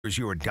Here's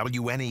your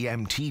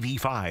WNEM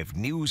TV5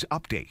 news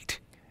update.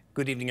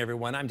 Good evening,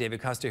 everyone. I'm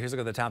David Custer. Here's a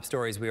look at the top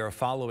stories we are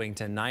following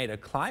tonight. A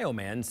Clio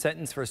man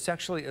sentenced for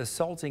sexually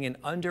assaulting an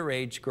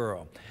underage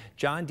girl.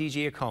 John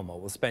DiGiacomo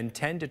will spend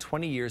 10 to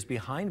 20 years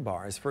behind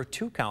bars for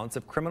 2 counts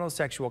of criminal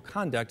sexual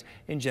conduct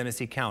in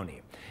Genesee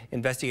County.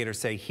 Investigators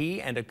say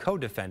he and a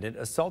co-defendant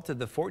assaulted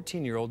the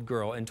 14-year-old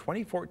girl in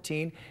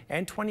 2014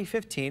 and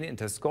 2015 in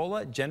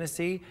Tuscola,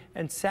 Genesee,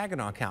 and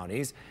Saginaw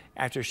counties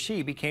after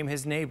she became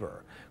his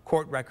neighbor.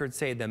 Court records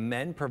say the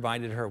men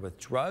provided her with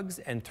drugs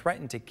and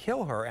threatened to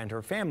kill her and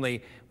her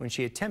family when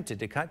she attempted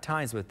to cut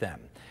ties with them.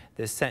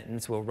 This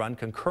sentence will run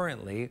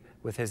concurrently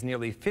with his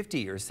nearly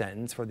 50-year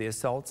sentence for the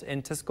assaults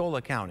in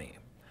Tuscola County.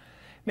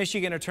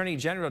 Michigan Attorney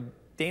General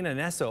Dana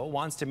Nessel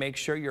wants to make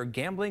sure you're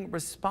gambling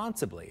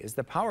responsibly as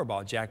the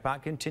Powerball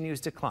jackpot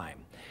continues to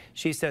climb.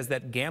 She says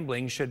that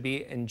gambling should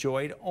be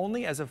enjoyed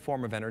only as a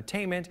form of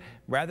entertainment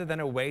rather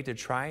than a way to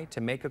try to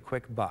make a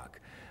quick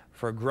buck.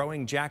 For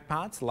growing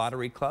jackpots,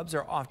 lottery clubs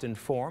are often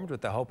formed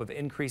with the hope of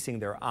increasing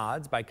their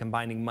odds by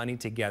combining money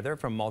together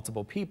from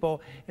multiple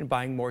people and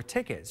buying more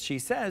tickets. She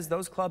says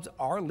those clubs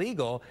are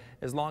legal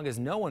as long as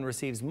no one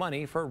receives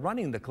money for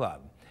running the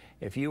club.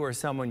 If you or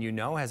someone you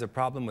know has a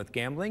problem with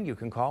gambling, you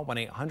can call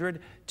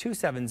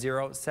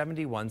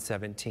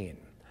 1-800-270-7117.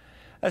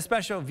 A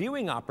special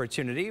viewing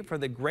opportunity for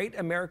the Great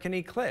American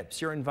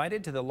Eclipse. You're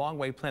invited to the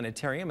Longway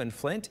Planetarium in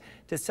Flint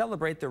to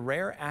celebrate the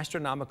rare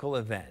astronomical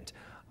event.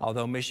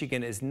 Although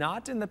Michigan is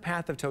not in the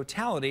path of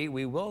totality,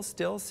 we will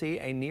still see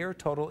a near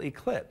total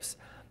eclipse.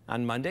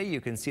 On Monday, you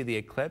can see the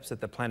eclipse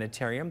at the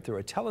planetarium through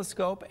a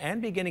telescope,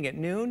 and beginning at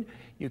noon,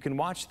 you can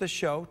watch the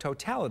show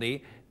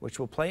Totality, which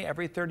will play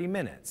every 30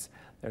 minutes.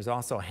 There's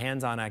also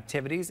hands-on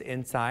activities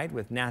inside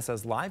with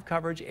NASA's live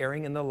coverage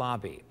airing in the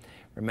lobby.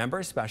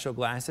 Remember, special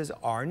glasses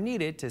are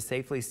needed to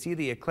safely see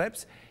the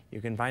eclipse.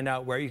 You can find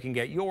out where you can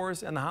get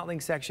yours in the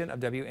hotlink section of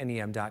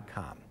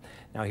WNEM.com.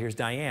 Now here's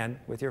Diane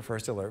with your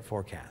first alert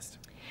forecast.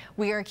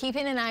 We are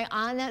keeping an eye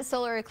on that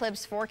solar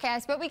eclipse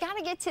forecast, but we got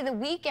to get to the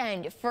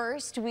weekend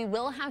first. We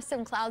will have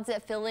some clouds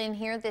that fill in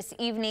here this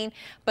evening,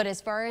 but as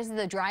far as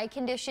the dry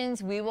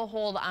conditions, we will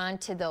hold on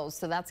to those.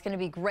 So that's going to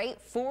be great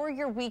for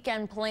your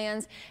weekend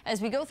plans.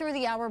 As we go through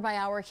the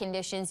hour-by-hour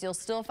conditions, you'll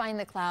still find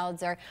the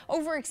clouds are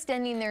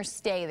overextending their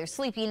stay. They're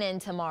sleeping in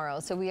tomorrow.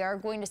 So we are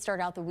going to start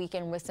out the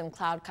weekend with some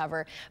cloud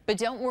cover, but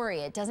don't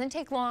worry, it doesn't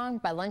take long.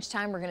 By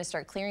lunchtime, we're going to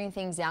start clearing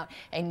things out,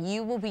 and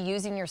you will be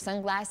using your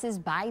sunglasses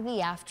by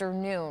the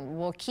afternoon.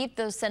 We'll keep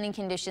those sunny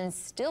conditions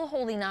still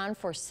holding on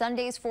for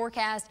Sunday's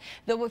forecast,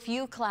 though a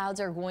few clouds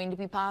are going to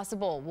be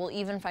possible. We'll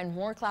even find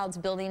more clouds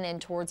building in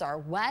towards our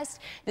west.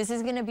 This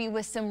is going to be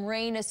with some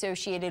rain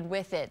associated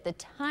with it. The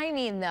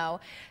timing, though,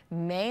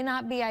 may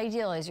not be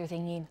ideal as you're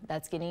thinking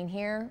that's getting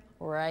here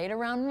right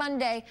around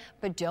Monday,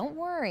 but don't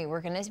worry, we're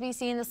going to be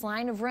seeing this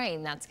line of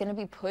rain that's going to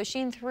be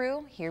pushing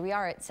through. Here we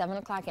are at 7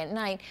 o'clock at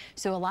night,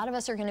 so a lot of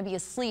us are going to be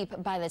asleep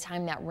by the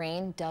time that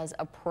rain does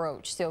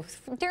approach. So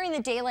during the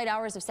daylight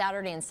hours of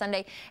Saturday and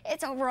Sunday,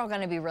 it's overall going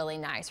to be really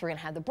nice. We're going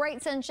to have the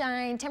bright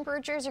sunshine.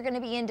 Temperatures are going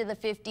to be into the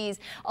 50s.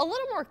 A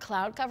little more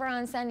cloud cover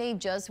on Sunday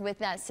just with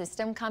that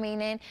system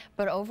coming in,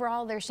 but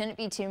overall there shouldn't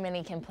be too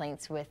many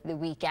complaints with the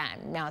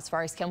weekend. Now, as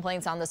far as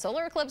complaints on the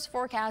solar eclipse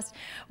forecast,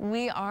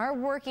 we are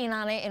working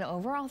on it, and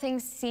overall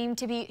things seem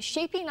to be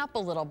shaping up a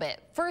little bit.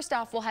 First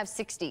off, we'll have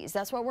 60s.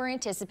 That's what we're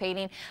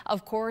anticipating.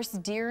 Of course,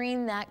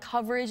 during that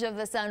coverage of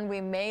the sun,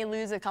 we may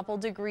lose a couple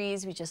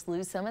degrees. We just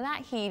lose some of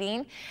that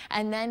heating,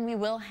 and then we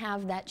will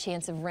have that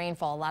chance of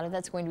rainfall. A lot of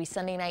that's going to be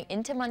Sunday night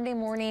into Monday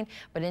morning,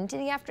 but into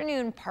the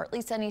afternoon,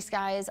 partly sunny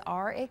skies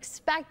are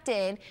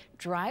expected.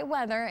 Dry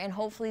weather, and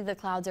hopefully the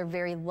clouds are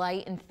very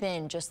light and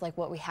thin, just like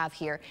what we have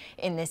here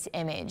in this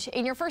image.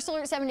 In your first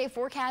alert 7-day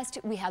forecast,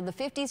 we have the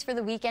 50s for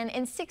the weekend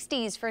and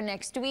 60s for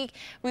next week.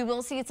 We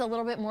will see it's a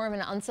little bit more of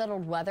an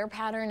unsettled weather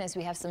pattern as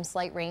we have some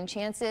slight rain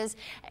chances,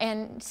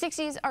 and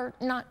 60s are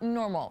not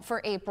normal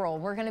for April.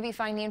 We're going to be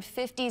finding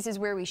 50s is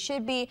where we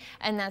should be,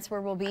 and that's where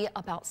we'll be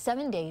about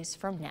 7 days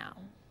from now.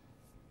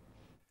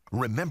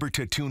 Remember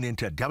to tune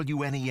into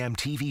WNEM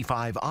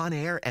TV5 on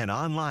air and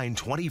online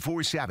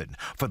 24/7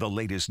 for the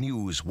latest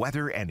news,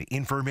 weather, and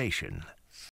information.